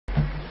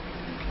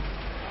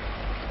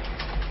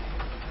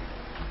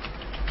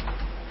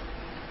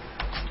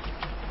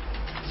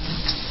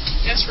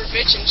As for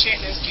bitch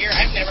enchanting his gear,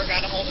 I've never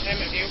got a hold of him.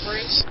 Have you,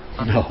 Bruce?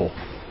 No.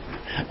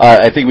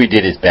 I think we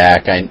did his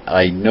back.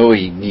 I know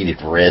he needed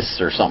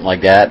wrists or something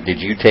like that. Did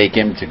you take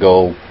him to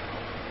go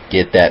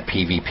get that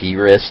PvP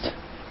wrist?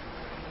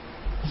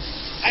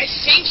 I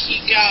think he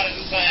got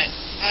him, but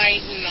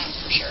I'm not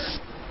for sure.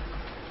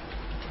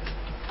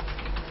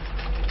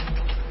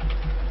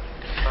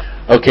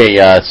 Okay,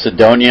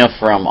 Sidonia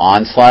from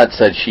Onslaught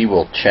said she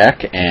will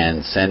check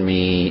and send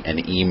me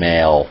an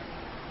email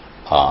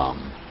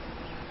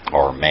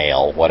or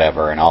mail,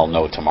 whatever, and I'll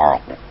know tomorrow.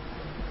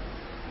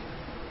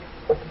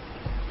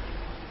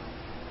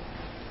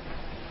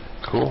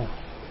 Cool.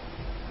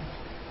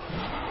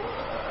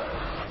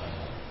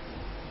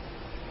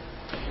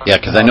 Yeah,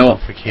 because I know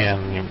if we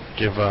can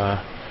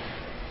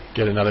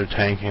get another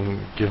tank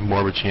and give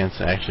Morb a chance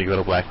to actually go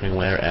to Blackwing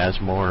Lair as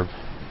Morb.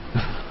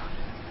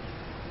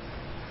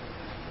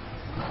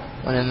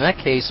 And in that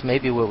case,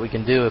 maybe what we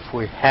can do, if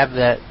we have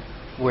that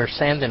where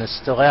Sandon is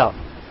still out,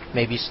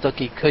 maybe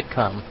Stooky could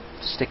come.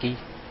 Sticky.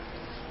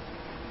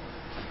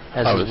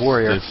 As a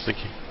warrior.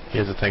 Sticky. He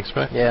has a tank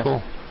spec? Yeah. Cool.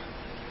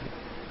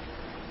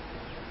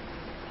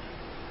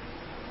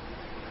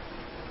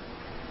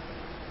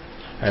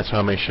 That's why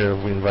I'll make sure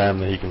if we invite him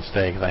that he can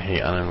stay, because I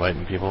hate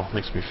uninviting people. It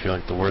makes me feel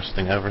like the worst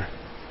thing ever.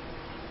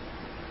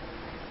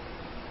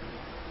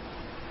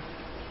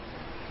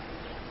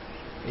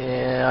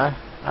 Yeah,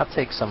 I'll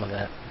take some of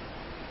that.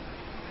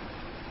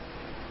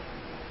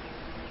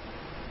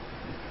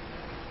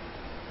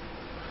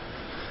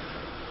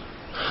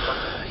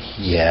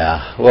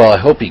 Yeah, well, I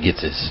hope he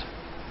gets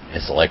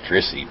his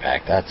electricity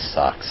back. That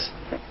sucks.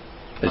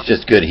 It's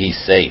just good he's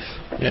safe.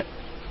 Yeah.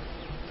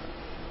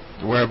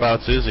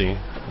 Whereabouts is he?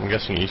 I'm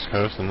guessing East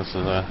Coast, and this is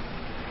a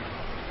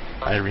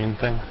Irene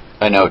thing?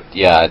 I know,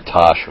 yeah,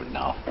 Tosh would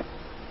know.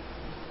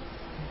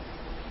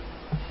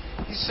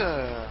 He's,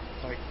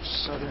 like,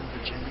 southern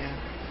Virginia.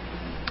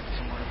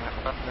 Somewhere in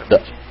that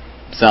region.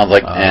 Sounds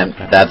like, and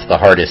okay. That's the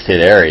hardest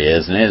hit area,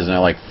 isn't it? Isn't there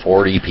like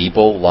 40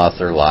 people lost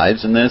their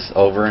lives in this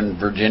over in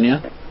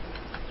Virginia?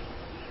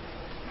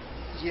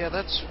 Yeah,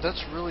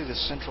 that's really the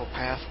central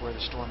path where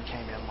the storm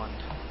came inland.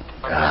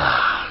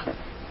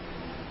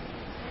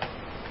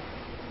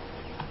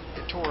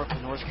 It tore up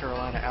the North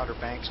Carolina Outer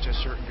Banks to a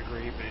certain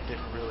degree, but it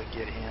didn't really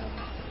get in.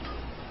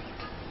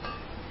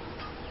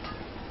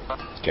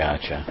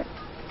 Gotcha.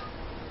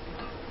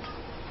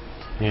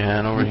 Yeah,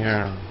 and over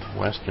here in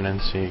Western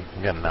NC,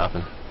 we got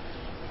nothing.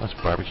 What's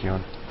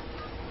barbecuing?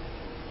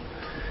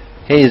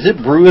 Hey, is it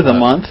Brew of the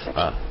Month?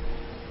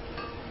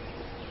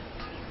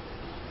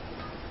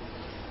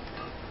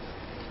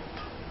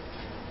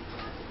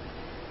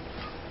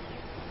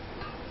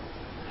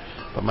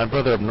 But my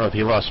brother up north,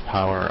 he lost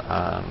power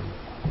on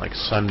like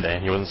Sunday.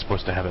 He wasn't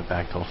supposed to have it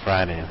back till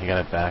Friday, and he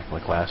got it back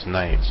like last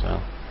night. So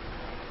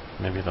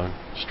maybe they'll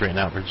straighten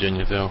out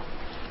Virginia too.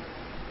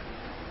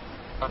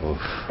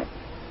 Oof.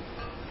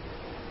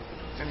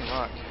 Any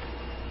luck?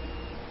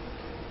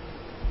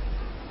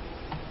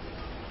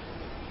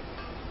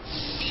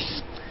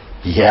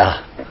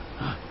 Yeah.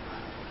 I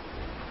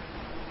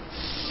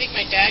think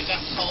my dad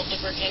got called to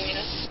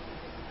Virginia.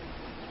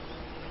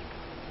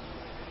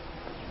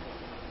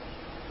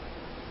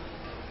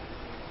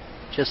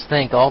 Just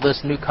think, all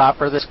this new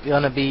copper that's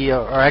going to be,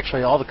 or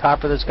actually all the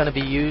copper that's going to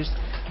be used,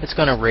 it's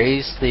going to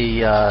raise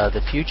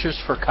the futures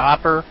for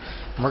copper,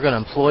 and we're going to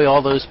employ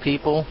all those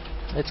people.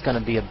 It's going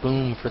to be a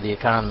boom for the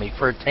economy.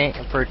 For a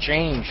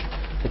change,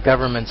 the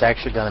government's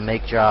actually going to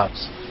make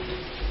jobs.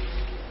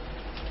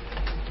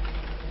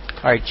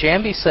 All right,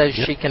 Jambi says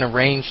she can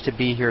arrange to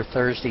be here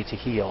Thursday to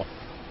heal.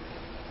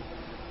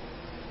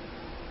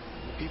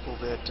 The people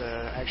that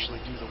actually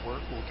do the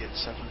work will get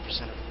 7%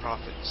 of the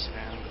profits,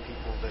 and the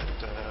people that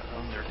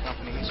own their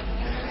companies will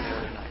get the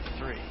other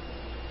 93.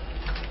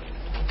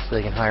 So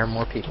they can hire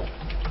more people.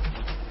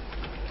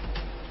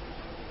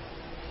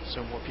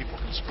 So more people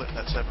can split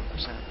that 7%.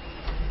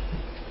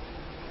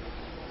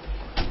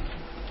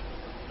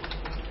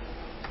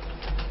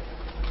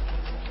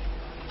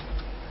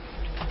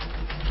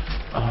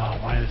 Oh,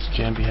 why does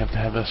Jambi have to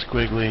have a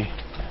squiggly?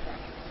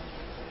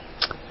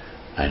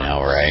 I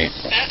know, right?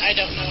 That I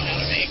don't know how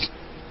to make.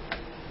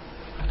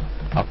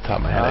 Off the top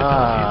of my head, I don't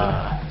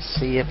either.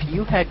 See, if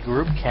you had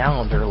group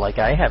calendar like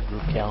I have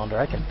group calendar,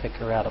 I can pick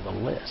her out of a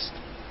list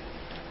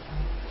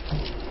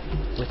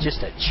with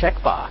just a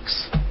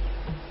checkbox.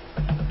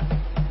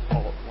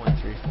 Alt 1,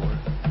 3, 4.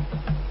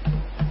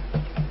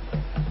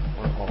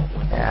 Or Alt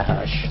 1. Yeah,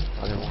 hush.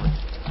 Other one.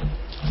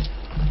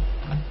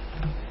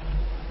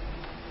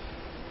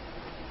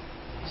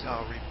 So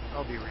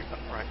I'll be right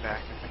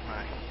back. I think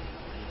my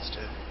needs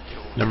to get a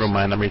little. Never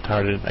mind, I'm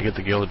retarded. I get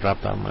the guild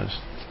drop-down list.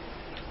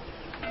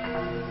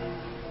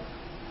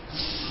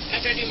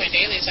 After I do my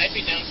dailies, I'd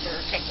be down for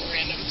a couple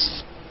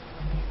randoms.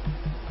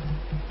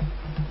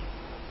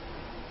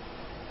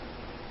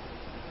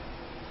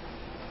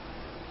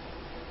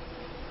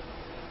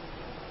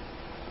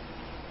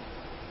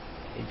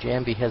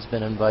 Jambi has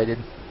been invited.